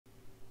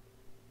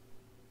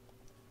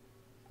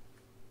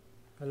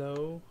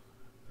Hello,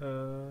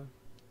 uh,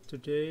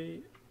 today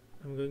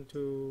I'm going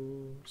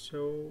to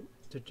show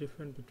the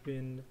difference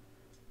between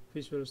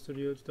Visual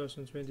Studio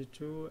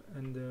 2022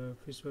 and the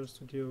Visual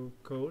Studio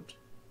Code.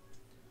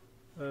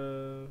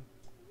 Uh,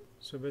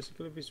 so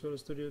basically Visual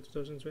Studio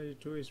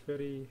 2022 is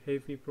very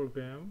heavy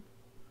program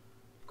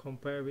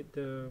compared with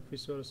the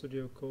Visual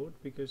Studio Code,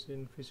 because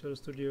in Visual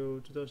Studio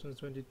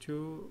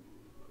 2022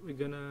 we're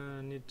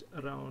gonna need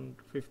around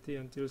 50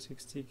 until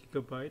 60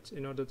 gigabytes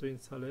in order to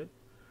install it,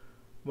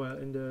 while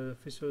in the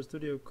Visual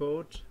Studio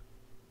Code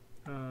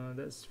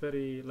that's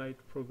very light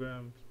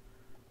program.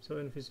 So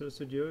in Visual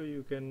Studio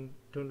you can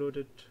download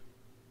it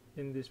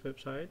in this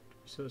website,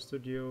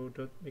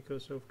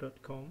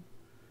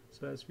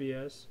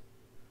 visualstudio.microsoft.com/vs,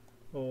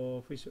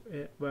 or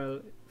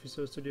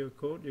Visual Studio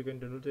Code you can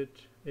download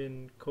it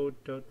in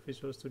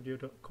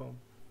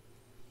code.visualstudio.com.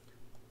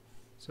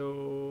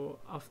 So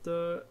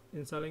after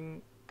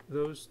installing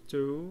those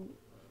two,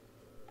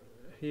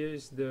 here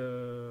is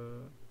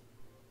the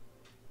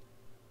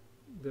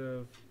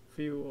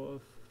view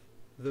of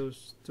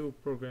those two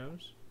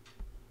programs.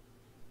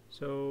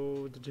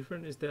 So the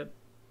difference is that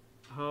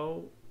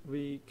how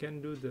we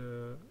can do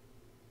the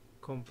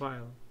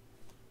compile.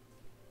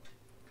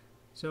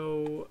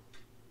 So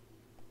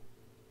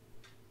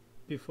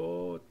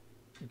before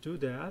do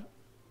that,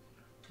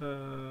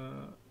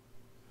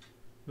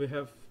 we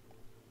have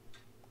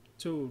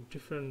two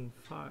different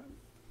file.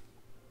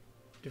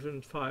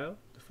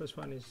 The first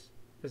one is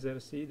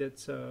SRC.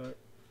 That's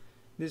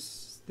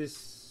this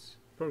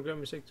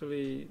program is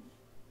actually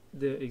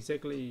the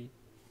exactly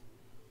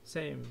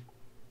same.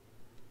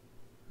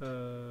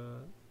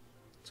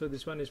 So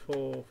this one is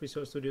for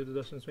Visual Studio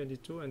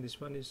 2022, and this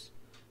one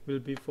will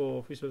be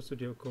for Visual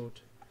Studio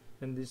Code,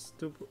 and these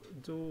two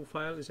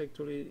files is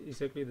actually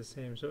exactly the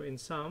same. So in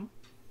sum,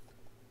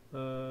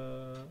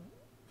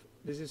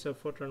 this is a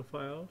Fortran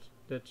file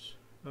that's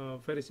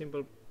very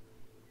simple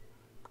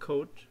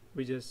code.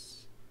 We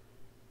just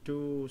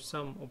do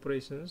some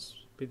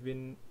operations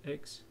between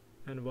x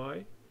and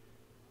y,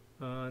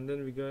 and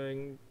then we're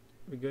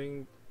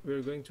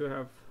going to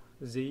have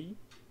z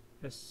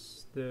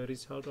as the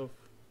result of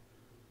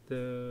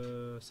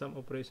the sum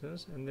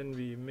operations, and then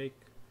we make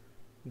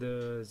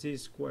the z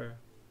square,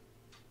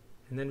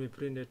 and then we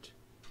print it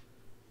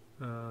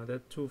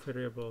that two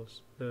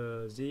variables,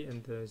 the z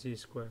and the z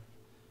square.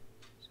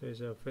 So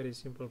it's a very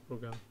simple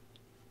program.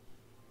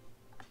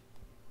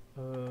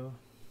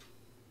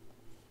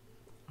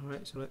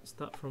 Alright, so let's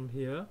start from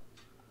here.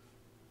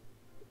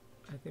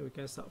 I think we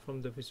can start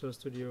from the Visual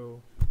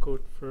Studio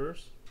Code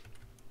first.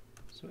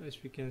 So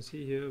as we can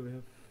see here, we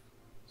have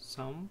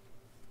sum.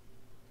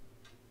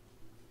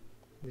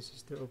 This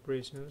is the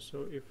operation.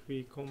 So if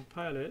we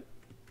compile it,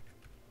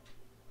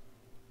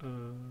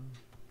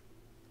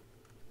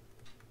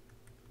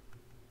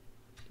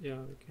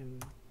 yeah, we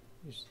can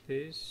use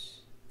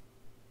this.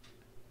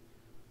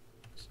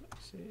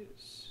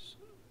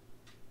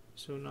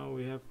 So now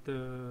we have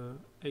the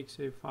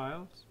exe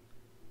files,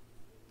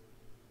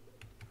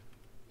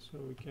 so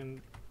we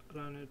can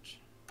run it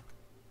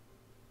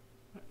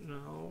right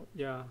now.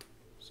 Yeah,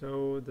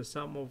 so the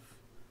sum of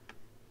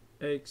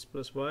x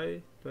plus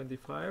y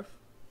 25,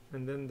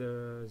 and then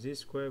the z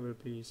square will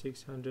be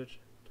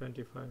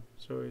 625.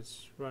 So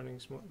it's running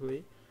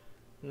smoothly.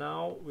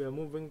 Now we are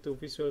moving to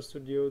Visual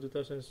Studio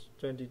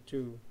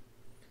 2022.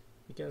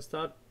 We can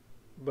start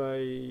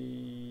by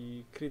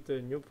create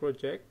a new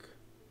project.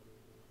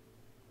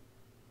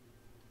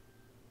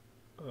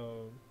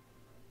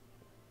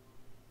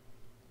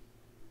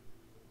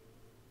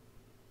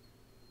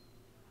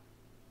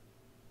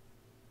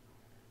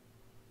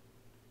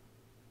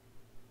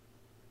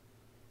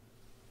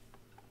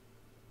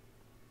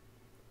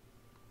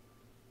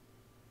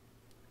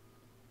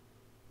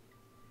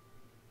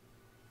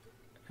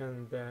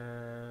 And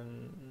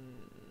then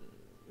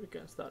we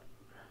can start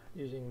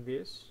using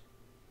this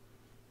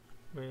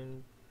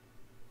main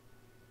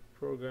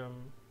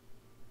program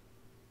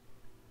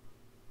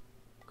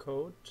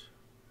code,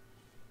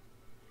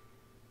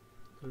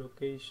 the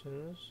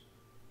locations.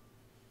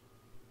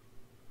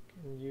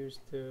 Can use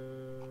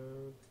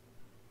the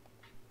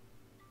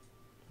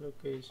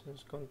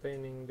locations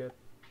containing that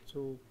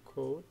two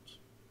codes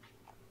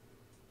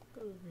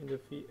in the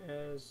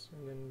vs,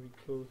 and then we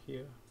go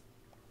here.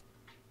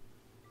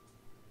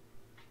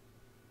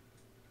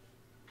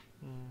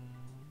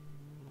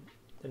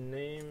 The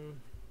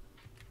name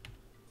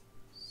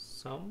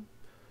sum,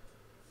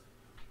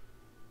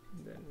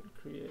 then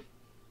create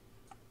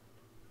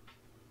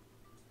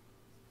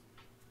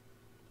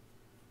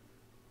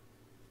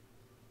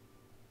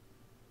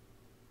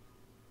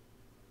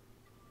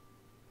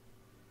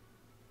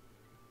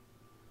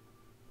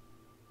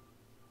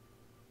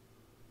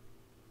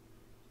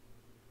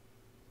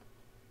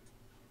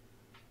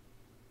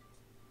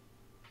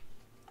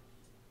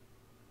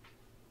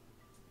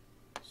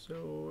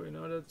so in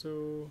order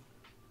to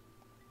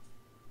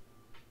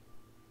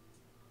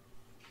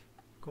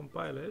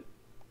compile it,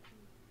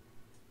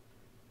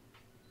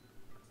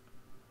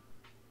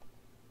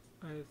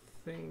 I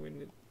think we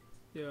need,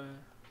 yeah,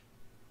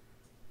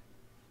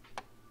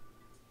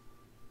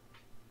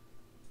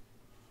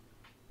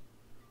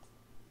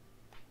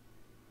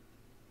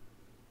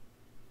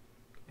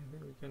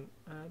 can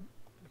add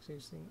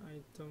existing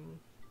item.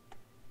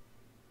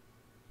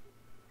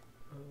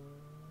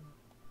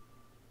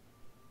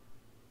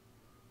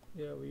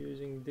 Yeah, we're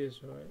using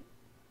this, right?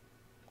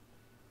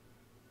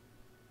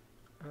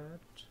 Add.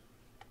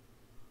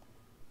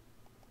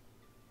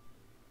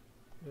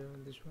 Yeah,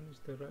 this one is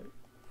the right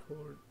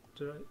for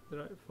the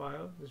right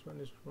file. This one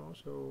is wrong,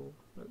 so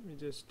let me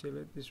just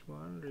delete this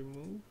one,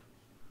 remove,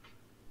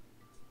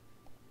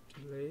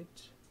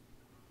 delete.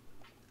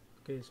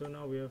 Okay, so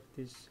now we have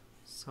this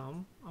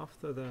sum.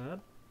 After that,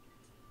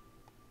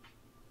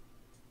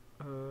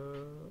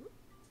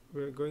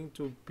 we're going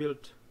to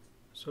build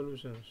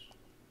solutions.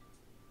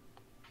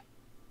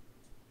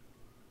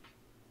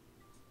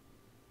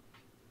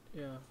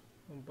 Yeah,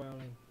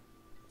 compiling.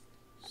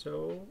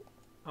 So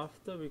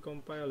after we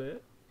compile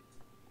it,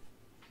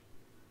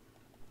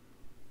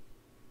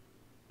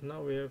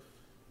 now we have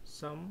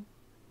sum.sln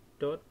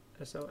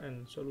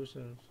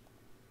solutions,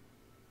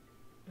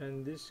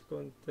 and this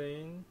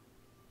contain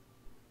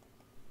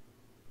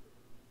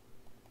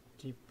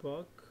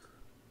debug.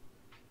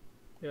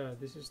 Yeah,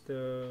 this is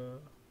the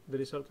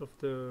result of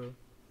the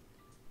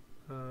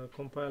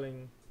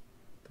compiling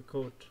the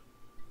code.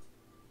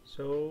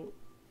 So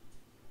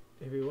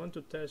if we want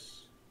to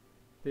test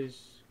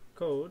this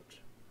code,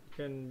 you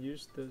can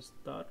use the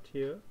start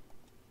here.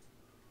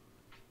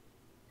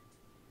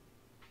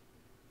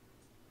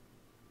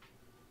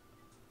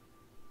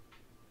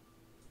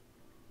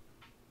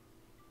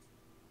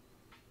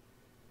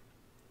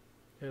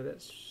 Yeah,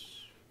 that's,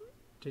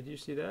 did you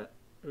see that?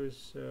 It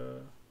was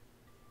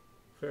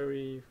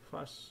very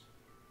fast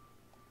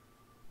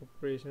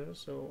operation.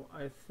 So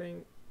I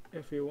think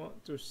if you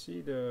want to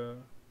see the,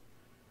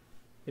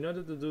 in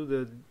order to do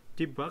the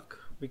debug,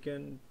 we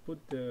can put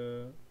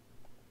the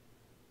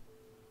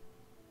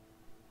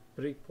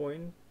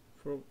breakpoint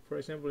for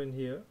example in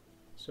here.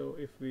 So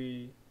if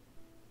we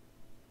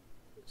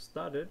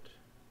start it,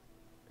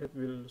 it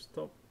will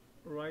stop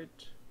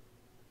right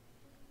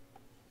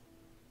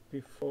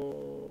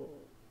before,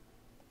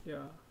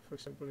 yeah, for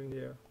example in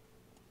here.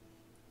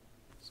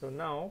 So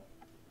now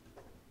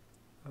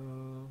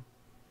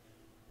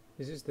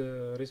this is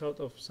the result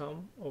of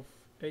sum of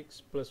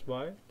x plus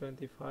y,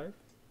 25.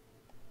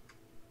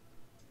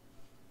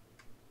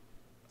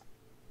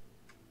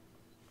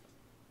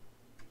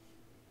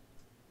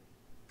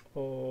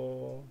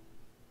 Or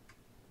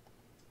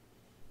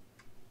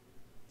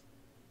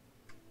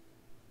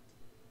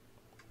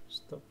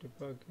stop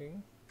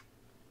debugging,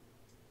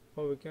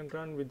 or we can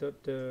run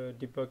without the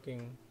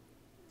debugging,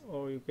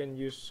 or you can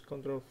use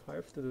Ctrl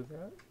 5 to do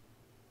that.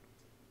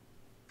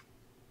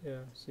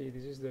 Yeah, see,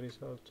 this is the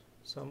result,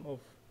 sum of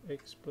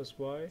x plus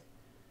y,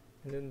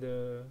 and then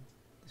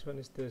this one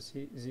is the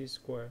z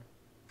square.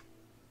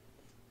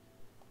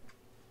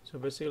 So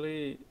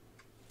basically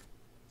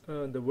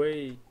the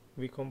way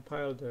we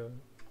compile the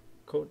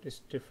code is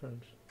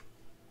different.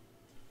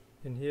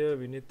 In here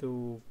we need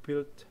to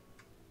build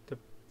the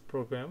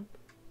program,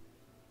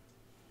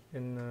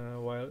 and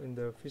while in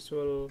the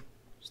Visual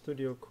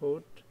Studio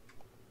Code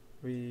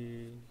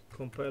we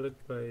compile it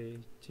by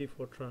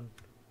gfortran.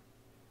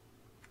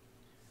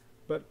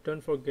 But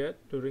don't forget,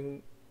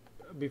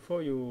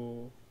 before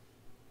you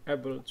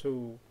able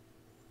to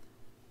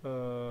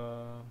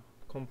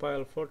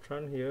compile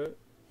Fortran here,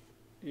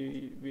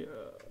 we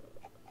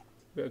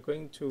are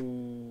going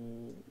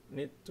to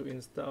need to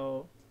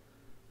install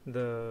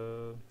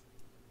the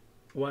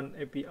one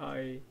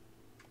API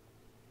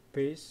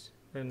base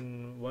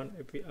and one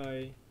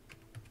API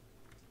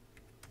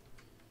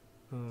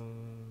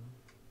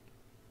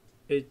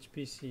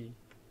HPC.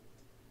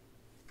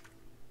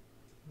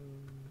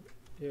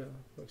 Yeah,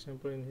 for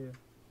example in here.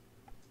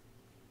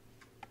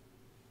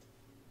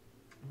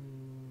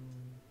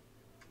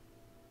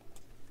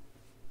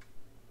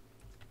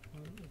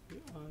 One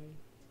API.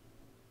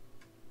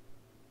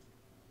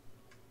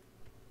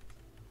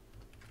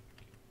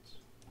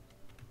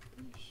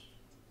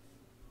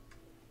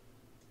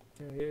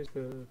 Yeah, here's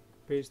the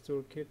base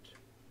toolkit.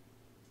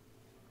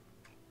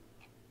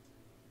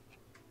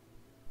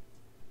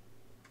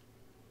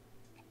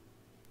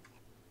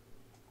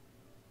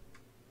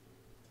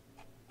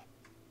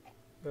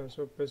 Yeah,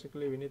 so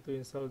basically we need to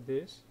install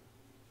this,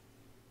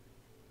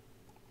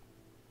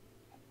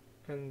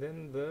 and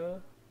then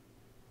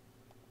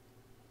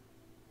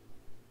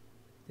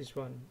this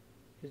one,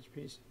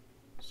 HPC.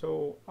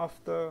 So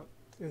after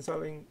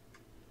installing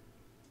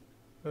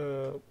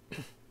those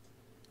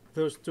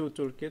two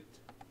toolkits,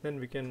 then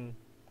we can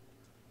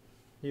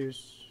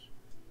use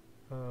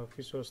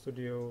Visual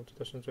Studio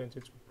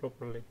 2022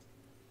 properly.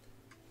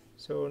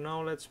 So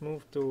now let's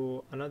move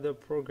to another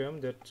program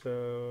that's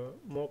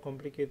more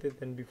complicated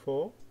than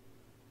before.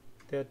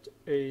 That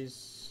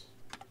is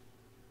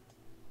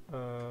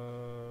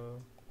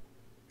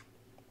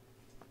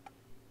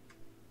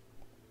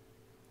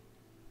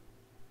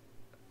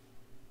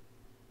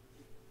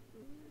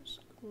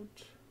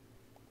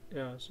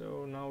yeah,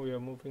 so now we are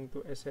moving to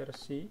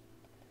SRC,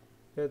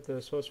 that's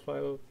the source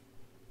file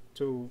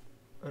to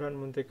run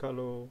Monte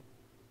Carlo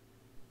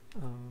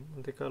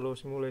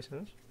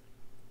simulations.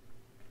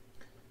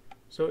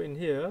 So in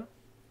here,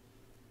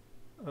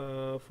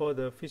 for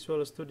the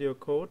Visual Studio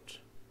Code,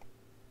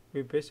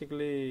 we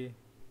basically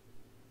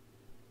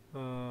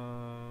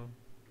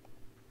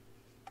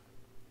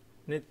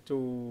need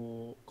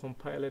to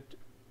compile it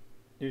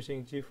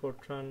using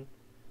G-Fortran.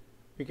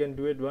 We can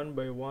do it one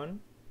by one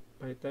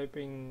by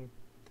typing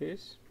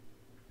this.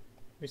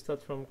 We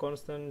start from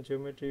constant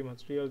geometry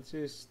material. This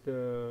is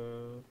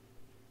the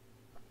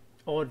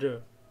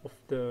order of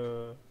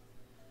the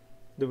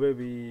way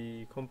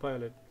we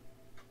compile it.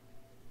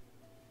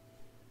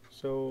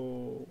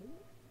 So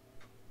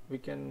we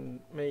can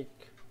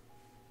make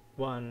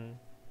one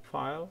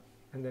file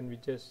and then we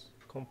just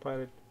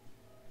compile it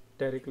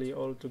directly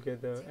all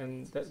together,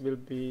 and that will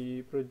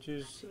be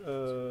produce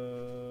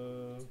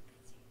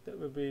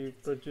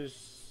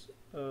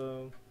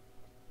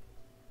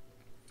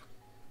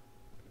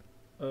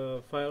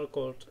a file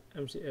called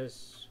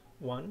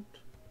MCS1,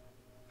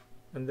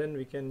 and then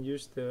we can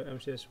use the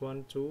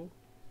MCS1 to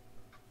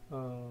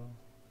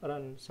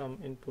run some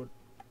input.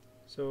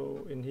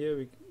 So in here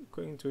we're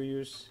going to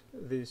use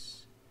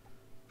this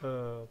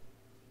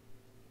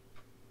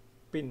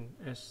pin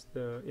as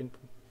the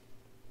input.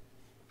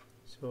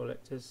 So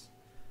let's just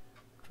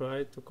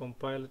try to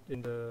compile it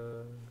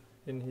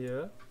in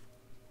here.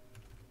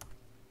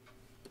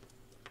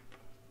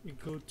 We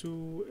go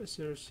to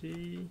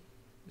SRC,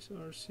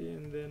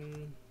 and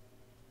then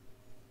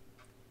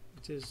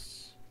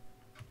just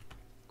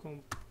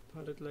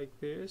compile it like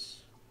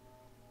this.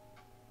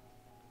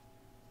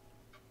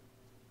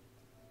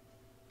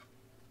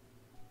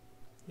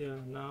 Yeah,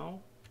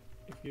 now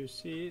if you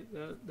see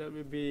that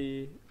will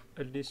be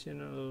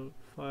additional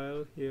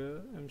file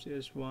here,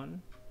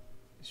 MCS1,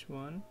 this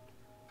one.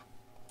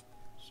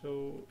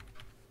 So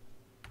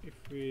if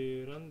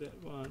we run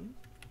that one,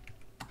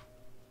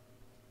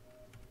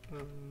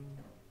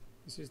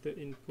 this is the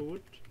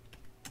input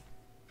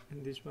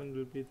and this one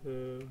will be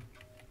the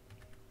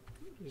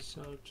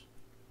result.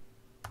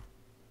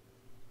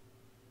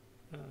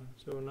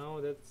 So now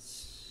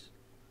that's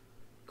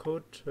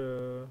code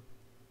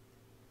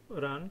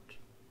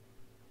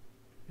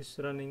is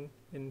running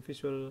in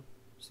Visual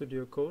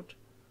Studio Code.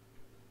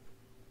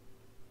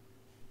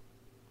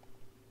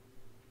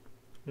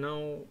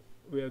 Now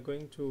we are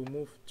going to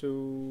move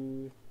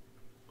to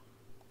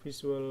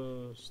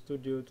Visual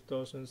Studio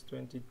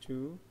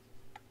 2022.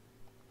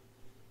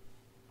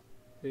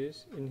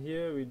 This in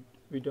here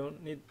we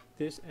don't need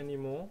this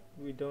anymore.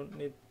 We don't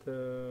need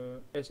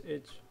the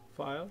sh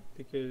file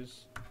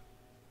because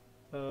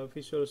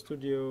Visual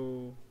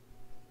Studio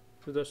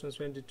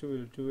 2022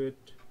 will do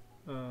it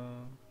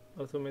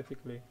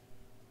automatically.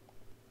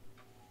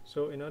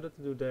 So in order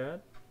to do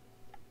that,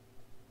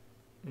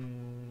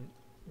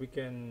 we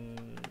can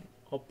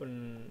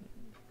open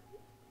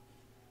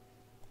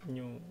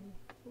new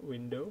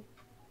window.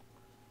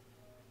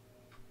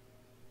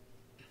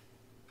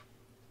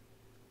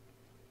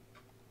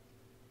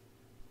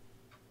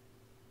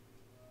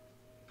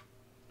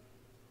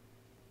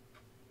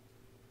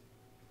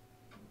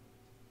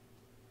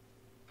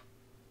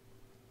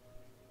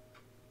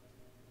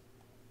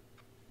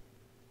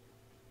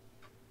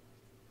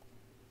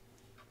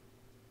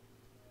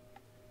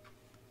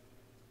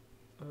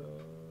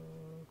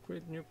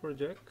 Create new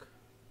project.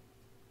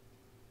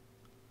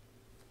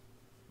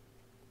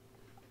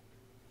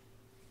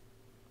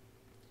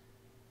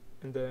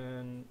 And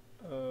then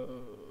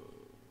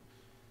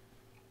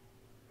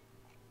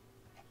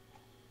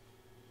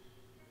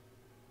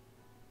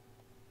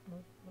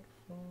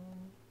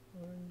platform,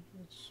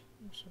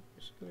 so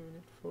basically we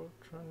need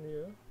Fortran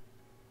here.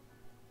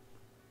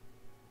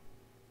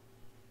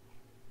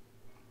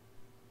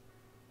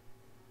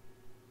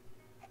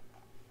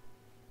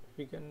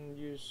 We can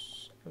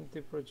use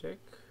empty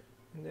project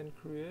and then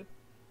create.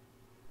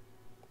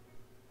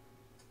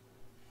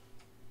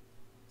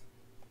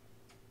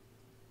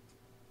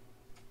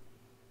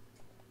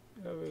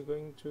 We're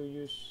going to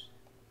use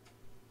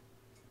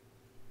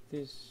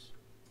this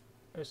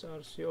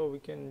SRC, or we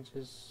can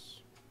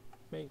just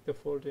make the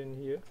folder in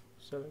here.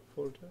 Select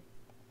folder,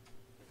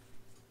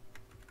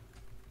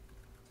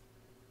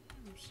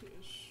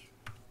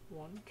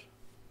 MCS1,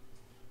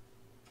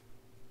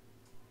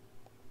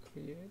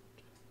 create.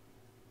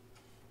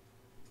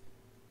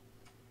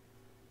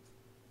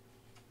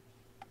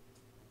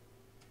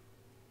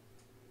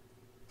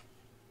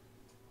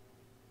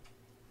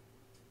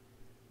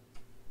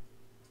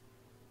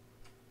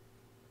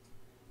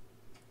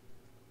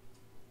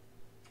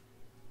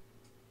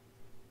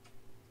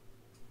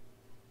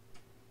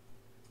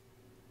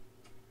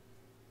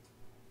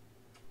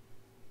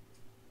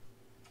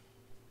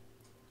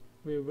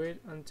 We wait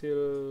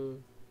until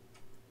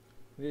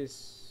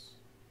this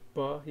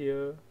bar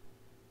here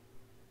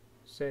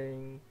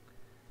saying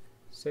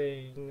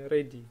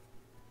ready.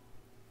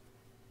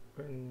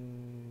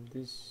 When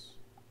this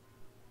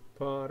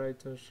bar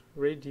writers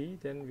ready,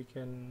 then we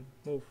can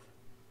move.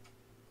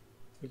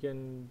 We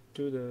can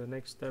do the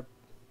next step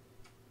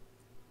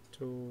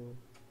to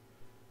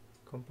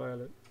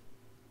compile it.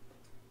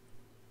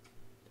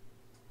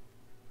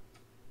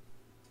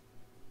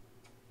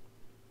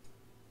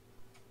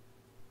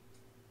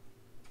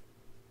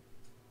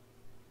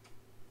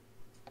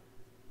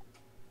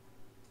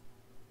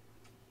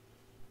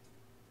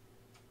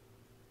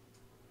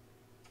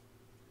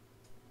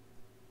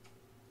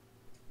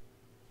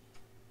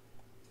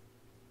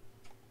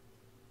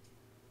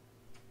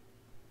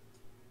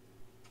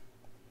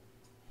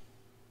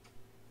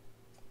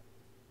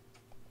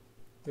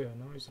 Yeah,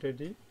 now it's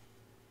ready.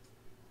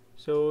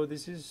 So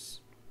this is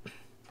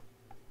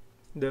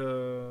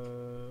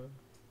the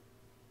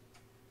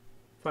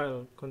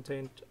file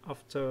contained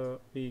after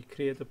we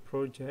create a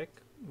project,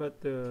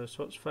 but the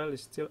source file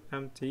is still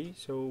empty,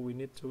 so we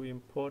need to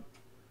import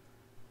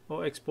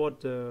or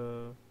export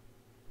the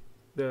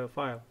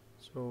file.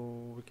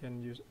 So we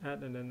can use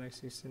add and then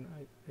existing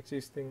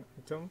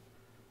item.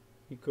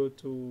 We go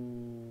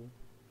to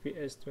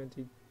VS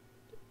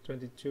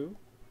 2022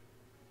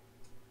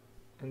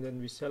 and then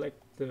we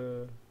select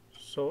the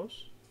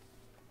source.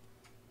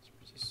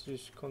 Just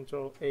use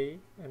Ctrl A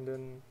and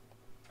then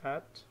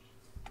add,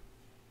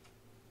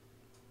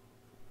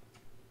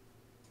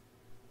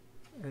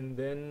 and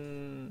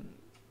then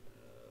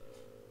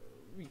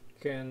we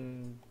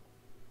can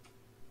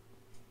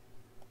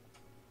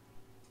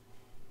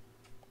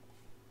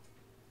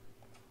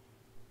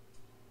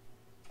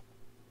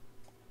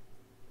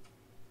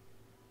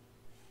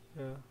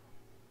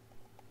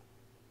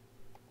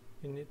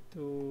we need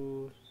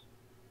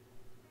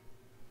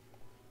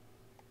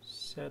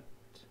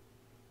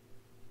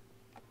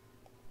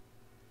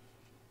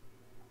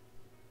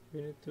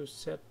to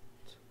set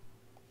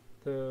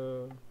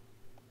the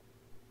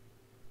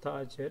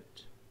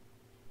target.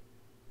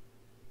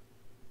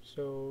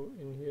 So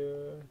in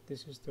here,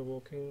 this is the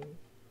working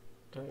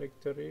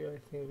directory. I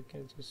think we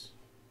can just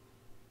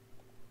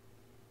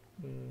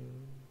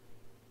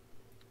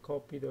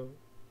copy the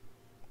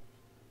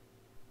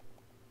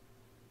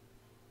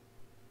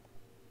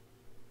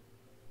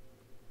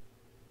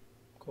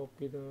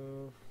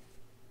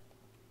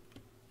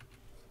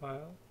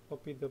file,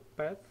 copy the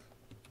path,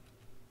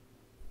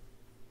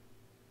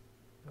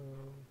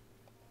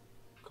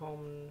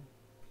 common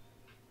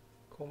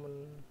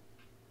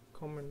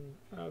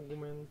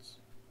arguments.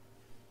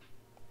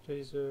 There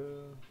is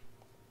a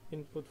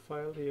input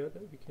file here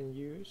that we can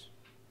use.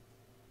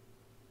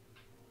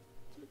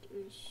 That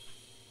is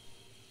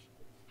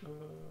I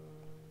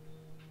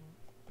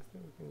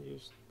think we can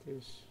use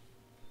this.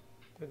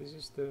 This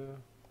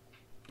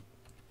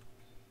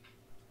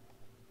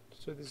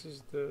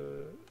is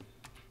the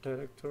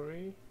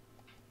directory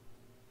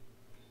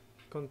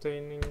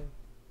containing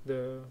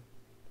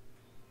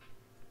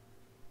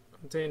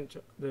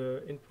contained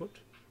the input.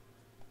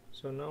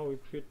 So now we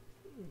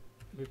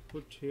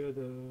put here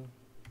the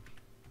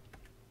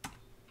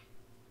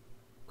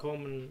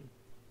common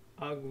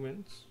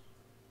arguments,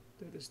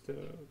 that is the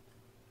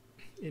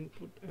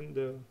input and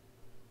the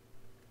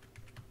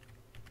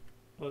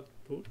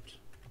output.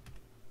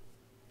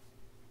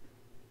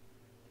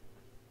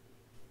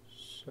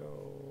 So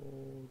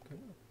we can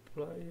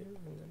apply it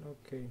and then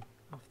okay.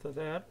 After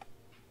that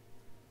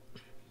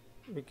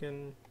we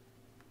can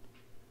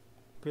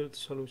build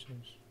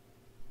solutions.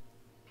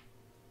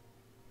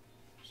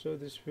 So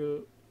this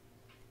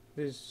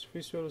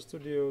Visual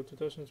Studio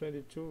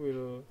 2022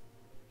 will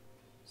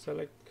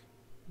select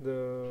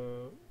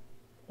the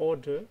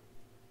order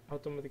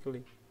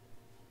automatically.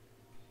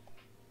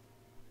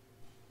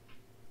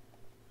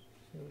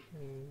 So we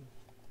can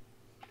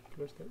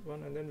close that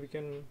one and then we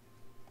can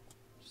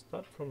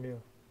start from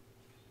here.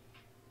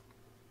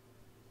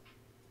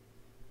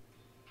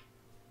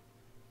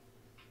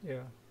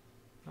 Yeah,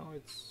 now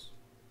it's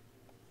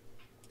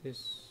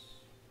this.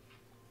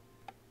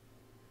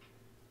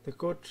 The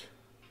code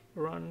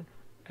run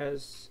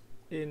as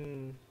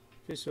in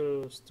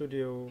Visual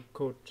Studio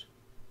Code.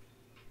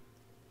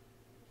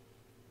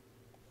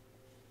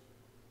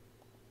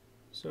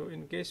 So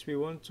in case we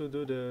want to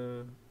do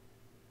the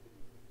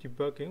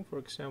debugging, for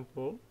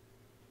example,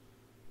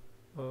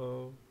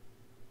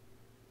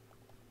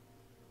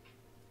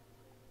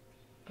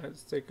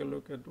 let's take a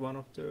look at one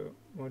of the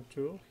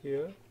module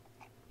here,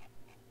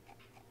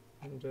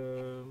 and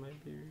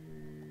maybe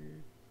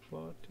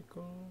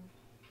particle.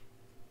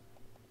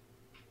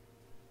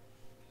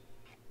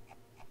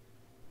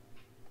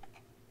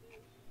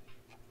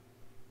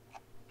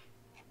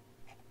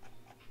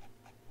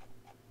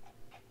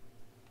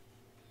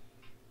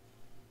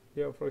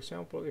 Yeah, for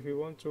example, if you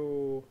want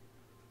to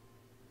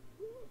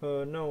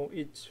know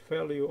each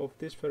value of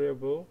this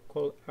variable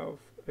called f,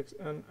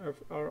 xn,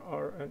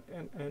 frr, and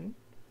nn,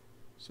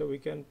 so we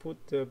can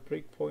put the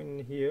breakpoint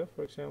in here,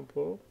 for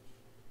example,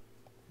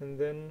 and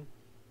then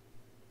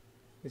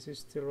this is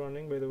still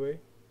running, by the way,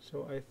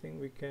 so I think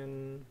we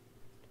can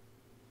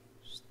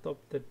stop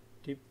the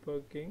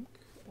debugging,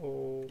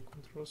 or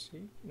Control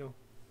C, no,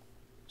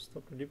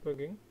 stop the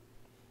debugging.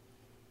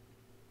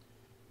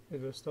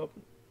 It will stop.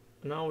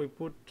 Now we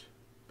put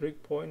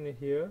breakpoint in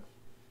here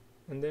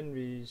and then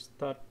we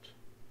start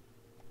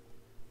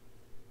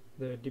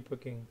the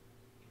debugging.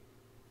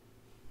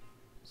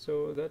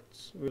 So that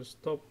will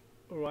stop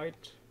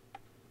right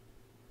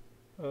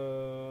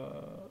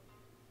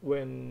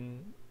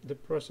when the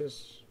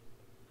process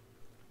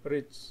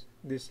reaches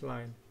this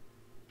line.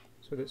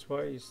 So that's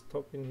why it's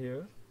stopping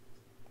here.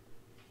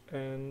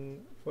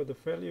 And for the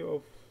value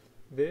of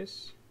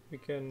this, we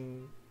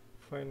can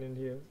find in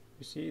here.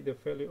 We see the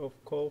value of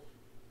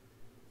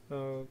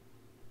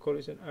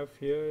collision F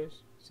here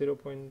is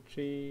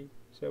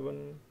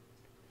 0.37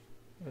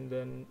 and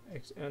then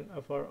xn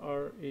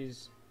FRR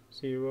is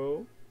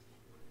 0,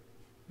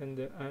 and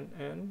the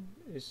nn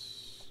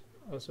is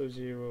also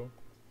 0.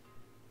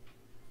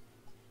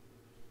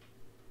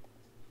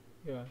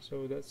 Yeah,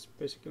 so that's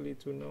basically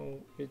to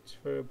know each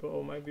variable,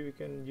 or maybe we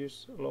can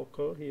use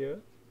local here.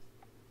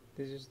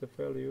 This is the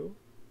value,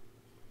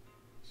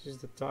 this is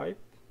the type.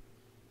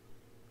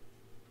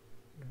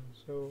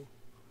 So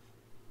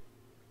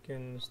we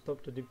can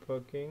stop the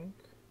debugging,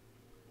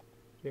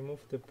 remove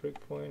the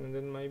breakpoint, and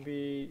then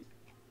maybe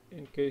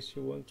in case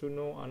you want to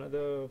know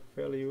another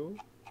value,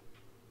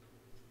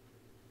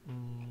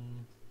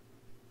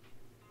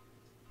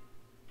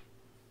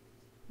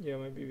 yeah,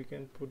 maybe we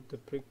can put the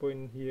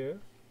breakpoint here,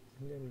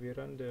 and then we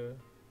run the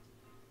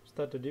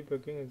start the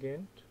debugging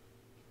again.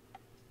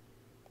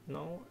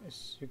 Now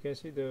as you can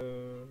see,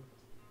 the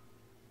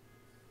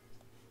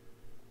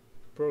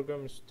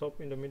program is stopped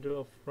in the middle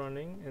of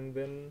running and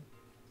then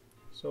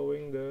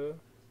showing the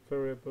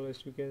variable.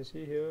 As you can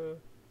see here,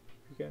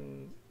 you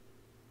can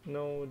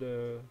know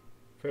the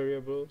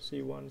variable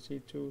c1,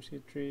 c2,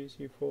 c3,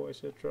 c4,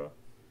 etc.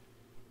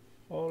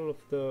 All of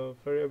the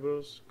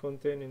variables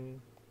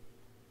contained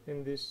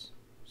in this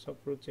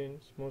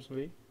subroutines,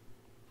 mostly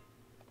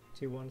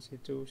c1,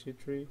 c2,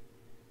 c3,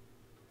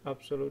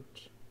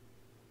 absolute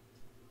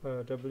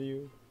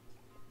w.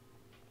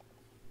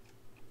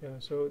 Yeah,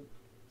 so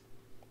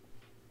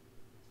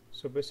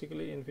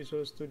basically in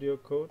Visual Studio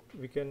Code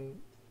we can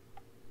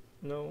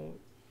know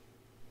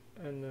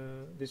and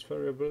this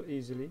variable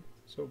easily.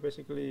 So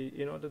basically,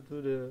 in order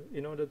to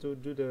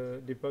do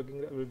the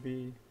debugging, that will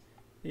be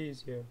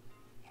easier.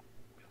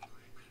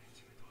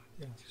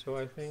 Yeah, so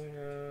I think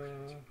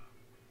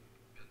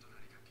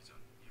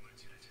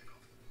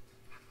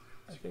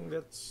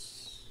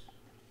that's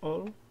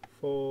all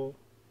for,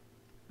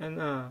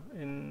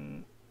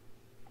 and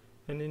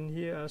in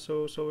here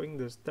also showing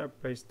the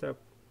step by step.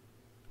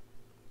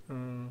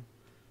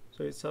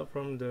 So it's up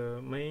from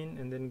the main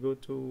and then go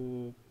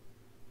to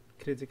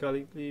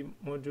criticality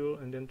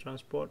module and then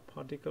transport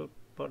particle.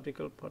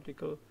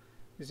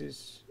 This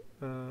is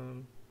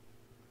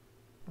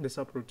the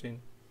subroutine.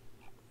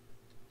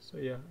 So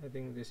yeah, I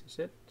think this is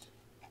it.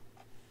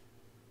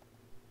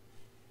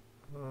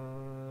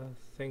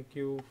 Thank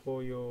you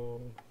for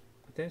your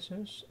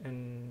attention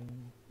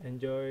and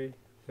enjoy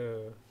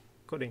the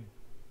coding.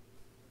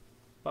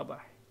 Bye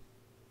bye.